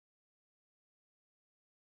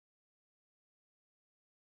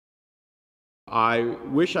I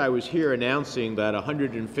wish I was here announcing that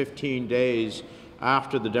 115 days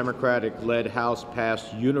after the Democratic-led House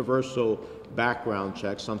passed universal background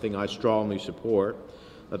checks, something I strongly support,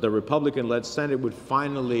 that the Republican-led Senate would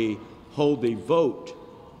finally hold a vote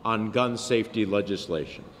on gun safety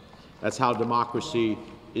legislation. That's how democracy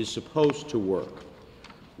is supposed to work.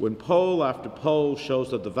 When poll after poll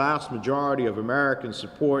shows that the vast majority of Americans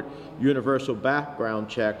support universal background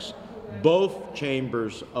checks, both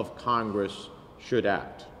chambers of Congress should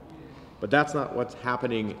act. But that's not what's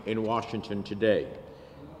happening in Washington today.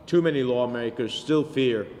 Too many lawmakers still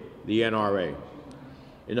fear the NRA.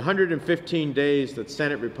 In 115 days that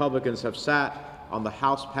Senate Republicans have sat on the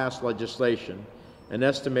House-passed legislation, an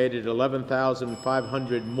estimated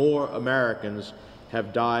 11,500 more Americans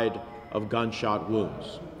have died of gunshot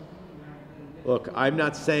wounds. Look, I'm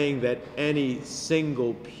not saying that any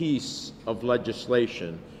single piece of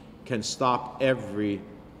legislation can stop every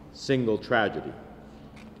single tragedy,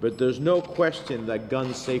 but there's no question that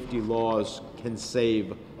gun safety laws can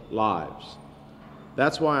save lives.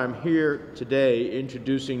 That's why I'm here today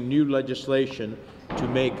introducing new legislation to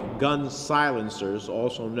make gun silencers,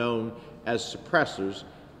 also known as suppressors,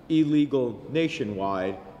 illegal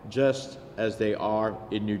nationwide, just as they are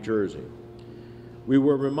in New Jersey. We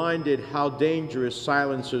were reminded how dangerous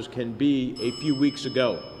silencers can be a few weeks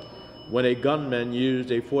ago when a gunman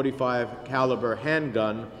used a .45 caliber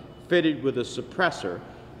handgun fitted with a suppressor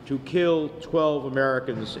to kill 12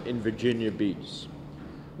 Americans in Virginia Beach.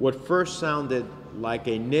 What first sounded like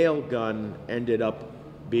a nail gun ended up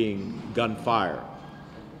being gunfire.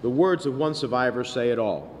 The words of one survivor say it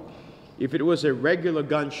all. If it was a regular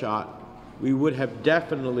gunshot, we would have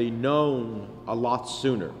definitely known a lot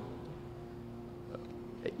sooner.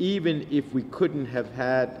 Even if we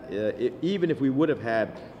would have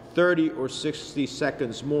had 30 or 60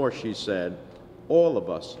 seconds more, she said, all of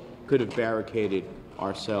us could have barricaded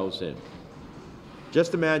ourselves in.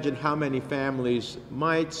 Just imagine how many families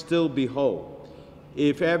might still be whole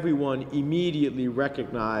if everyone immediately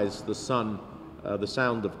recognized the sound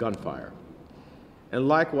of gunfire. And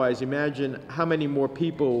likewise, imagine how many more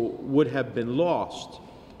people would have been lost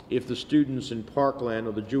if the students in Parkland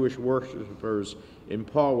or the Jewish worshipers in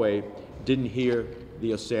Poway didn't hear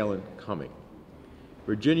the assailant coming.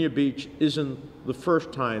 Virginia Beach isn't the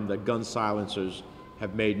first time that gun silencers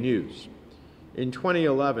have made news. In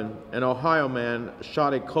 2011, an Ohio man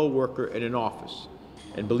shot a co-worker in an office,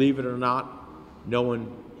 and believe it or not, no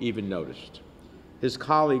one even noticed. His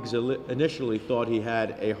colleagues initially thought he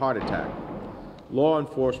had a heart attack. Law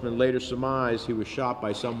enforcement later surmised he was shot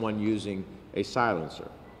by someone using a silencer.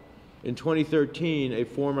 In 2013, a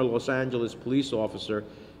former Los Angeles police officer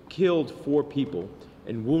killed 4 people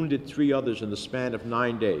and wounded 3 others in the span of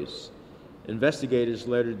 9 days. Investigators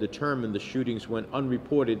later determined the shootings went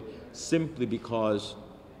unreported simply because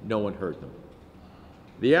no one heard them.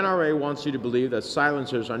 The NRA wants you to believe that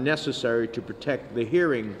silencers are necessary to protect the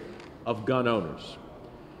hearing of gun owners.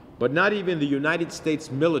 But not even the United States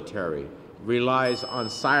military relies on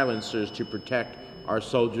silencers to protect our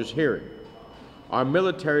soldiers' hearing. Our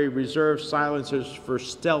military reserves silencers for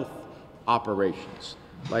stealth operations,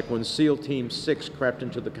 like when SEAL Team 6 crept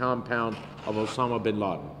into the compound of Osama bin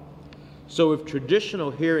Laden. So if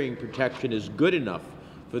traditional hearing protection is good enough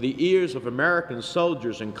for the ears of American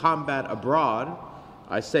soldiers in combat abroad,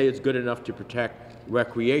 I say it's good enough to protect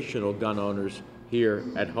recreational gun owners here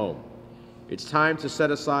at home. It's time to set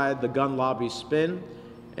aside the gun lobby spin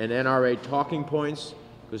and NRA talking points,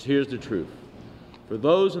 because here's the truth. For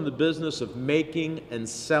those in the business of making and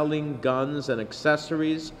selling guns and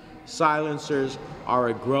accessories, silencers are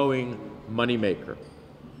a growing moneymaker.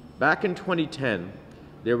 Back in 2010,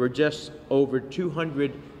 there were just over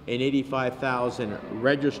 285,000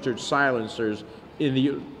 registered silencers in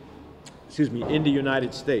the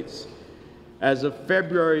United States. As of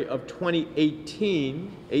February of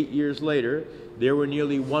 2018, 8 years later, there were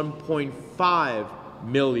nearly 1.5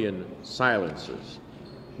 million silencers.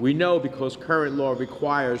 We know because current law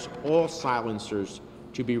requires all silencers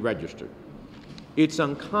to be registered. It's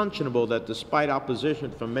unconscionable that despite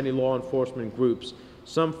opposition from many law enforcement groups,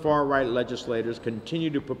 some far-right legislators continue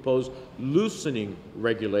to propose loosening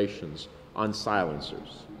regulations on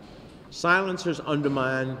silencers. Silencers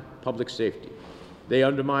undermine public safety. They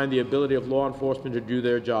undermine the ability of law enforcement to do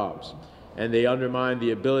their jobs, and they undermine the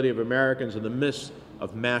ability of Americans in the midst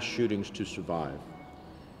of mass shootings to survive.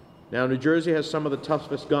 Now, New Jersey has some of the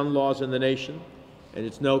toughest gun laws in the nation, and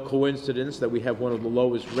it's no coincidence that we have one of the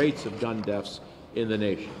lowest rates of gun deaths in the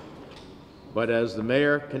nation. But as the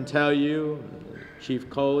mayor can tell you, Chief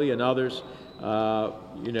Coley and others,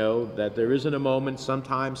 that there isn't a moment,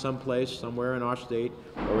 sometime, someplace, somewhere in our state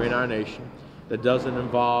or in our nation, that doesn't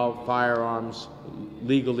involve firearms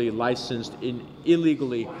illegally licensed in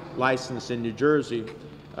New Jersey,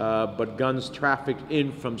 but guns trafficked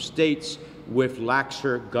in from states with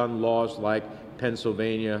laxer gun laws like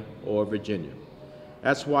Pennsylvania or Virginia.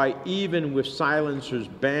 That's why even with silencers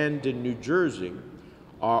banned in New Jersey,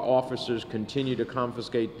 our officers continue to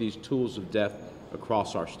confiscate these tools of death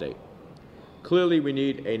across our state. Clearly, we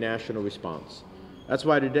need a national response. That's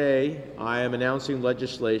why today I am announcing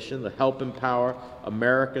legislation, the Help Empower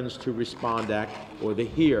Americans to Respond Act, or the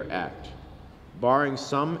HERE Act. Barring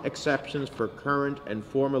some exceptions for current and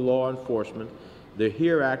former law enforcement, the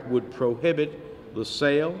HERE Act would prohibit the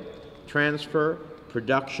sale, transfer,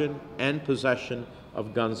 production, and possession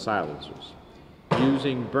of gun silencers.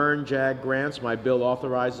 Using burn JAG grants, my bill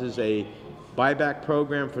authorizes a buyback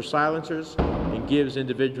program for silencers and gives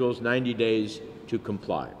individuals 90 days to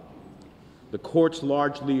comply. The courts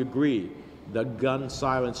largely agree that gun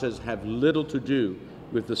silencers have little to do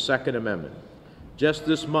with the Second Amendment. Just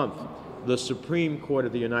this month, the Supreme Court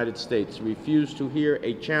of the United States refused to hear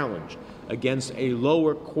a challenge against a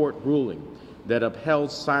lower court ruling that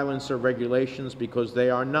upheld silencer regulations because they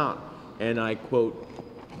are not, and I quote,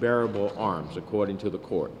 bearable arms, according to the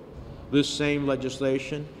court. This same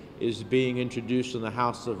legislation is being introduced in the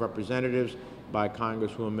House of Representatives by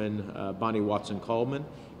Congresswoman Bonnie Watson-Coleman,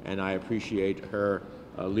 and I appreciate her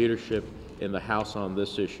leadership in the House on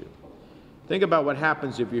this issue. Think about what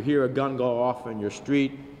happens if you hear a gun go off in your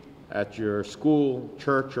street, at your school,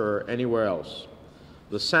 church, or anywhere else.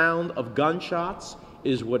 The sound of gunshots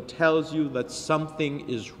is what tells you that something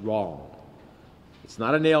is wrong. It's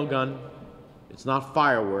not a nail gun, it's not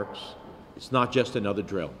fireworks, it's not just another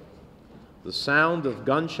drill. The sound of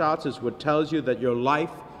gunshots is what tells you that your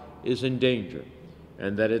life is in danger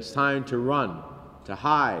and that it's time to run, to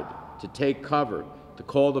hide, to take cover, to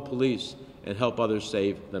call the police and help others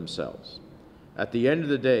save themselves. At the end of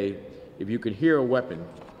the day, if you can hear a weapon,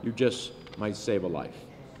 you just might save a life.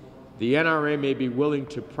 The NRA may be willing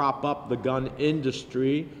to prop up the gun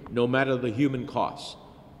industry no matter the human cost,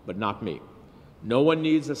 but not me. No one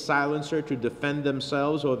needs a silencer to defend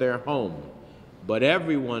themselves or their home, but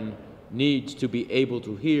everyone needs to be able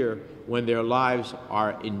to hear when their lives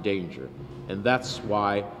are in danger. And that's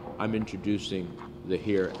why I'm introducing the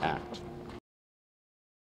HERE Act.